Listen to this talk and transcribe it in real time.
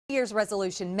Year's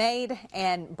resolution made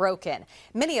and broken.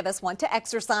 Many of us want to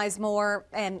exercise more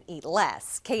and eat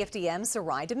less. KFDM's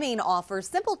Sarai Demin offers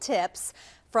simple tips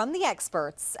from the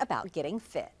experts about getting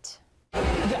fit.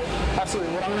 Yeah,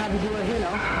 absolutely. What I'm going to have you do right here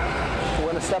now,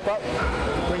 we're going to step up,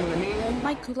 bring the knee in.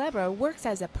 Mike Culebro works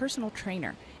as a personal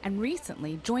trainer and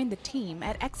recently joined the team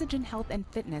at Exygon Health and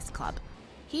Fitness Club.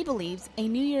 He believes a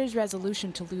New Year's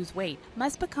resolution to lose weight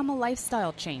must become a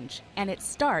lifestyle change, and it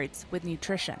starts with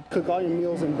nutrition. Cook all your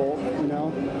meals in bulk,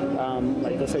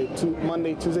 like let's say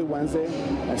Monday, Tuesday, Wednesday,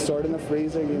 and store it in the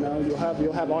freezer. You'll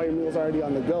have all your meals already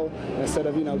on the go instead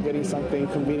of getting something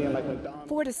convenient like McDonald.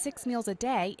 4 to 6 meals a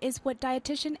day is what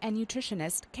dietitian and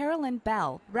nutritionist Carolyn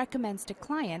Bell recommends to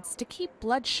clients to keep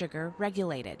blood sugar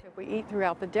regulated. If we eat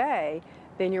throughout the day,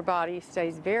 then your body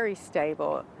stays very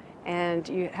stable, and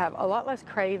you have a lot less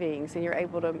cravings, and you're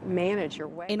able to manage your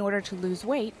weight. In order to lose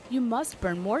weight, you must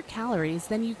burn more calories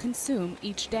than you consume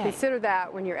each day. Consider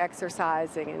that when you're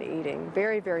exercising and eating.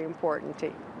 Very, very important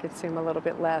to consume a little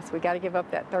bit less. We got to give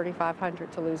up that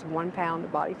 3,500 to lose 1 pound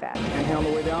of body fat. Inhale on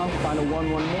the way down, find a one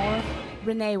more.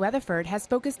 Renee Weatherford has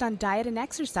focused on diet and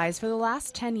exercise for the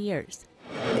last 10 years.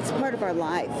 It's part of our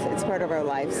life. It's part of our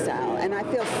lifestyle, and I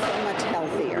feel so much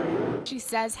healthier. She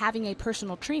says having a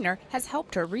personal trainer has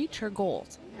helped her reach her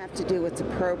goals. You have to do what's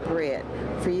appropriate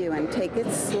for you and take it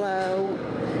slow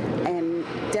and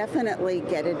definitely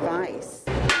get advice.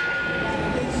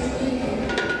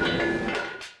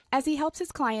 As he helps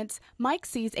his clients, Mike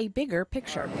sees a bigger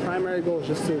picture. Our primary goal is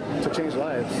just to change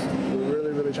lives.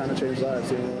 We're really trying to change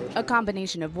lives. A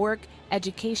combination of work,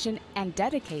 education, and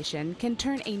dedication can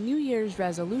turn a New Year's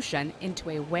resolution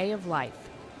into a way of life.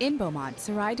 In Beaumont,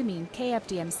 Sarai Demin,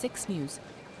 KFDM 6 News.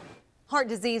 Heart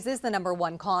disease is the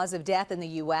 #1 cause of death in the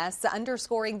U.S.,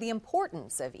 underscoring the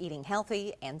importance of eating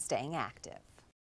healthy and staying active.